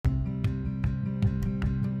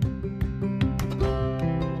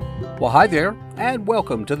Well, hi there, and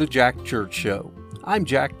welcome to the Jack Church Show. I'm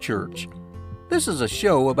Jack Church. This is a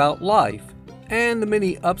show about life and the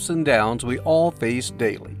many ups and downs we all face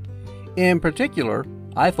daily. In particular,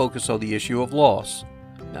 I focus on the issue of loss.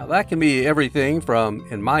 Now, that can be everything from,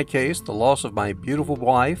 in my case, the loss of my beautiful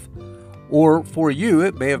wife, or for you,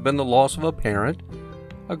 it may have been the loss of a parent,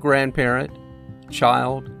 a grandparent,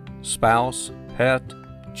 child, spouse, pet,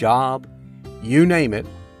 job, you name it.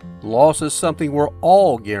 Loss is something we're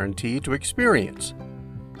all guaranteed to experience,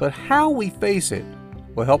 but how we face it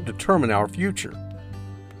will help determine our future.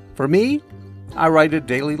 For me, I write a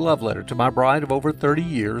daily love letter to my bride of over 30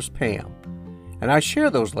 years, Pam, and I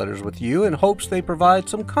share those letters with you in hopes they provide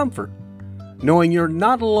some comfort, knowing you're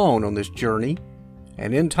not alone on this journey,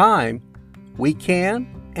 and in time, we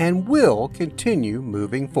can and will continue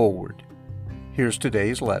moving forward. Here's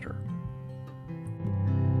today's letter.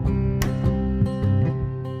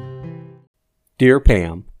 Dear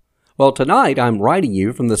Pam, well, tonight I'm writing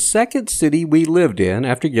you from the second city we lived in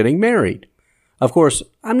after getting married. Of course,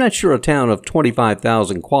 I'm not sure a town of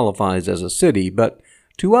 25,000 qualifies as a city, but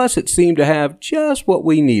to us it seemed to have just what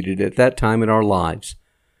we needed at that time in our lives.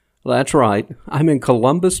 That's right, I'm in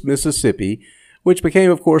Columbus, Mississippi, which became,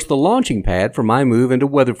 of course, the launching pad for my move into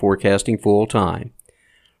weather forecasting full-time.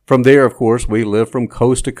 From there, of course, we lived from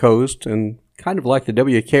coast to coast, and kind of like the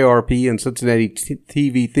WKRP and Cincinnati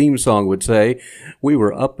TV theme song would say, we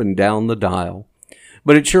were up and down the dial.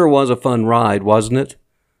 But it sure was a fun ride, wasn't it?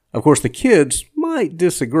 Of course, the kids might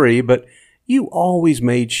disagree, but you always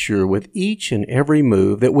made sure with each and every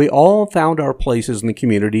move that we all found our places in the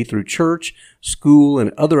community through church, school,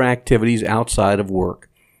 and other activities outside of work.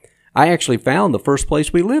 I actually found the first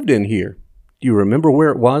place we lived in here. Do you remember where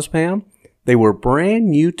it was, Pam? They were brand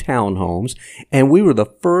new townhomes, and we were the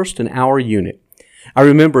first in our unit. I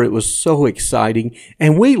remember it was so exciting,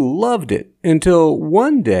 and we loved it until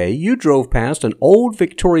one day you drove past an old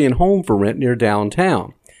Victorian home for rent near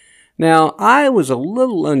downtown. Now, I was a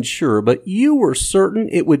little unsure, but you were certain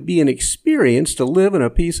it would be an experience to live in a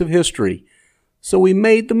piece of history. So we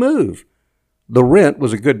made the move. The rent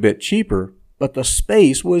was a good bit cheaper, but the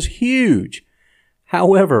space was huge.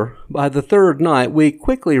 However, by the third night, we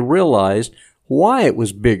quickly realized why it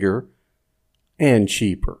was bigger and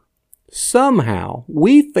cheaper. Somehow,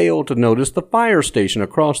 we failed to notice the fire station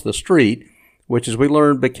across the street, which, as we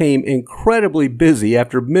learned, became incredibly busy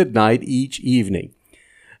after midnight each evening.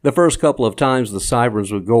 The first couple of times the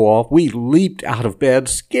sirens would go off, we leaped out of bed,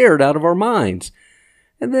 scared out of our minds.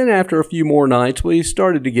 And then after a few more nights, we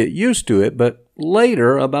started to get used to it, but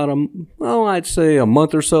later, about I'd say a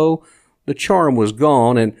month or so, the charm was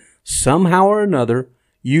gone, and somehow or another,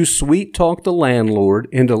 you sweet-talked the landlord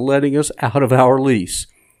into letting us out of our lease.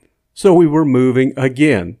 So we were moving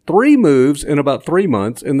again. 3 moves in about 3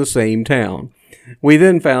 months in the same town. We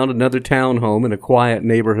then found another townhome in a quiet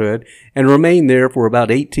neighborhood and remained there for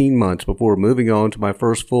about 18 months before moving on to my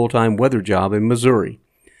first full-time weather job in Missouri.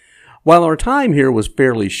 While our time here was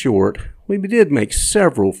fairly short, we did make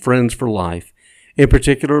several friends for life, in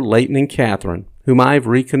particular Leighton and Catherine, whom I've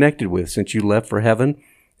reconnected with since you left for heaven,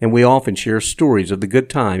 and we often share stories of the good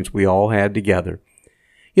times we all had together.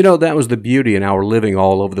 You know, that was the beauty in our living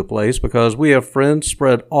all over the place because we have friends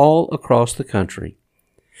spread all across the country.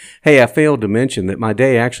 Hey, I failed to mention that my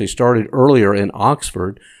day actually started earlier in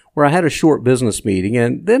Oxford, where I had a short business meeting,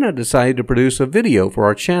 and then I decided to produce a video for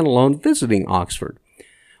our channel on visiting Oxford.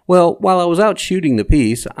 Well, while I was out shooting the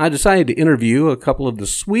piece, I decided to interview a couple of the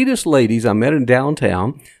sweetest ladies I met in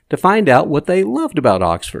downtown to find out what they loved about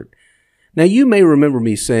Oxford. Now, you may remember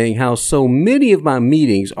me saying how so many of my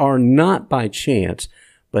meetings are not by chance,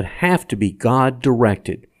 but have to be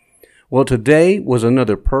God-directed. Well, today was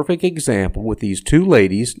another perfect example with these 2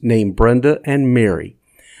 ladies named Brenda and Mary.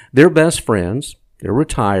 They're best friends, they're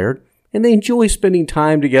retired, and they enjoy spending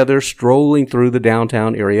time together strolling through the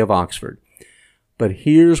downtown area of Oxford. But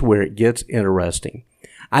here's where it gets interesting.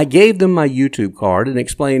 I gave them my YouTube card and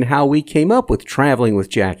explained how we came up with Traveling with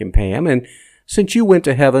Jack and Pam, and since you went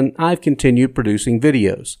to heaven, I've continued producing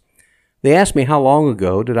videos. They asked me how long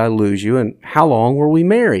ago did I lose you and how long were we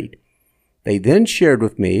married. They then shared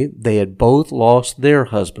with me they had both lost their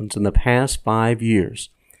husbands in the past 5 years.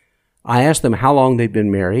 I asked them how long they'd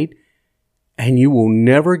been married, and you will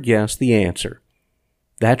never guess the answer.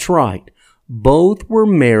 That's right, both were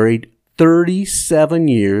married 37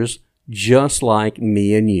 years, just like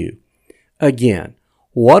me and you. Again,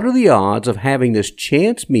 what are the odds of having this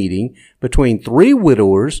chance meeting between 3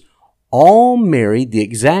 widowers, all married the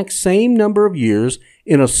exact same number of years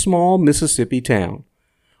in a small Mississippi town?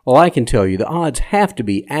 Well, I can tell you the odds have to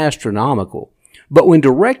be astronomical, but when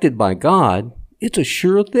directed by God, it's a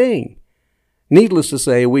sure thing. Needless to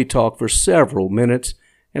say, we talked for several minutes,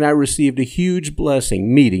 and I received a huge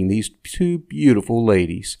blessing meeting these two beautiful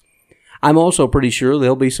ladies. I'm also pretty sure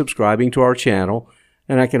they'll be subscribing to our channel,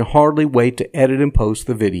 and I can hardly wait to edit and post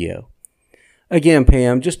the video. Again,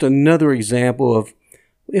 Pam, just another example of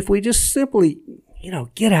if we just simply,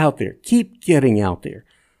 get out there, keep getting out there.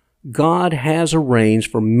 God has arranged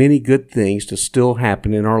for many good things to still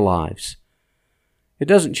happen in our lives. It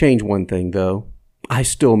doesn't change one thing, though. I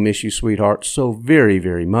still miss you, sweetheart, so very,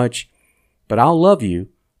 very much. But I'll love you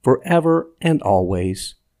forever and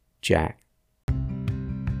always, Jack.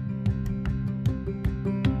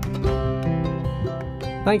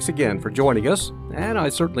 Thanks again for joining us, and I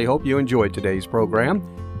certainly hope you enjoyed today's program.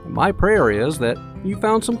 My prayer is that you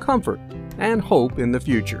found some comfort and hope in the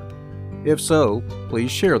future. If so,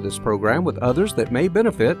 please share this program with others that may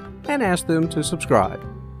benefit and ask them to subscribe.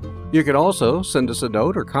 You can also send us a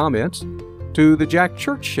note or comments to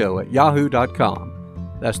thejackchurchshow@yahoo.com.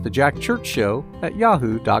 That's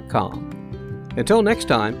thejackchurchshow@yahoo.com. Until next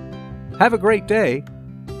time, have a great day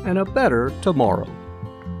and a better tomorrow.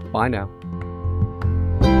 Bye now.